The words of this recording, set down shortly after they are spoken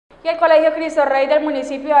Y el Colegio Cristo del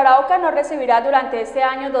municipio de Arauca no recibirá durante este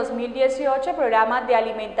año 2018 programas de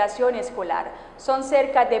alimentación escolar. Son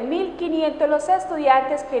cerca de 1.500 los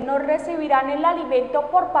estudiantes que no recibirán el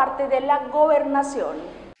alimento por parte de la gobernación.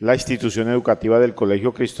 La institución educativa del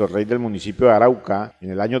Colegio Cristo del municipio de Arauca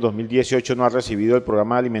en el año 2018 no ha recibido el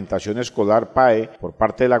programa de alimentación escolar PAE por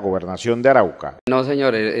parte de la gobernación de Arauca. No,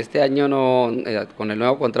 señor, este año no, con el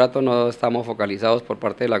nuevo contrato no estamos focalizados por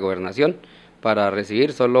parte de la gobernación para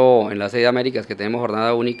recibir, solo en la sede Américas que tenemos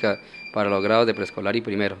jornada única para los grados de preescolar y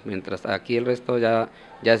primero, mientras aquí el resto ya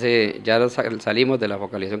salimos de la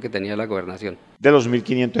focalización que tenía la gobernación. De los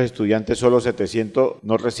 1.500 estudiantes, solo 700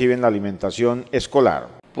 no reciben la alimentación escolar.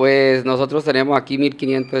 Pues nosotros tenemos aquí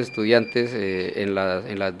 1.500 estudiantes en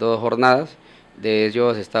las dos jornadas, de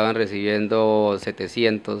ellos estaban recibiendo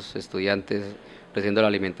 700 estudiantes recibiendo la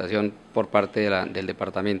alimentación por parte del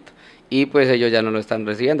departamento y pues ellos ya no lo están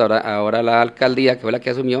recibiendo. Ahora la alcaldía, que fue la que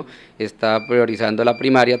asumió, está priorizando la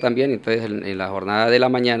primaria también, entonces en la jornada de la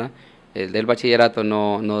mañana el del bachillerato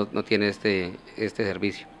no tiene este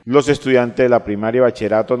servicio. Los estudiantes de la primaria y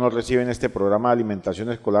bachillerato no reciben este programa de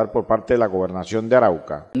alimentación escolar por parte de la gobernación de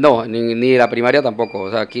Arauca. No, ni la primaria tampoco.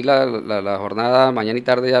 O sea, aquí la jornada mañana y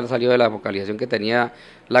tarde ya salió de la focalización que tenía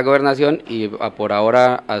la gobernación y por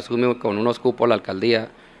ahora asume con unos cupos la alcaldía,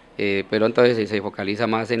 pero entonces se focaliza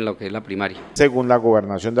más en lo que es la primaria. Según la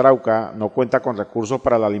gobernación de Arauca, no cuenta con recursos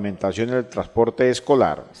para la alimentación y el transporte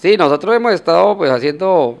escolar. Sí, nosotros hemos estado pues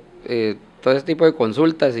haciendo todo este tipo de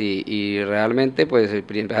consultas y realmente pues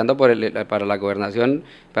empezando para la gobernación,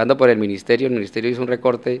 empezando por el ministerio hizo un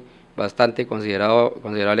recorte bastante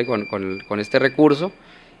considerable con este recurso.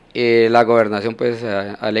 La gobernación pues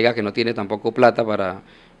alega que no tiene tampoco plata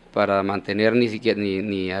para mantener ni siquiera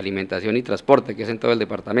ni alimentación ni transporte, que es en todo el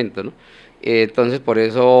departamento, ¿no? Entonces por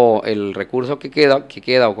eso el recurso que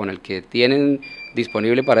queda o con el que tienen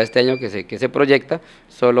disponible para este año que se proyecta,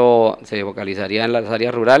 solo se focalizaría en las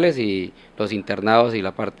áreas rurales y los internados y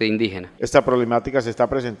la parte indígena. Esta problemática se está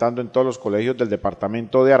presentando en todos los colegios del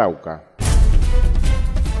departamento de Arauca.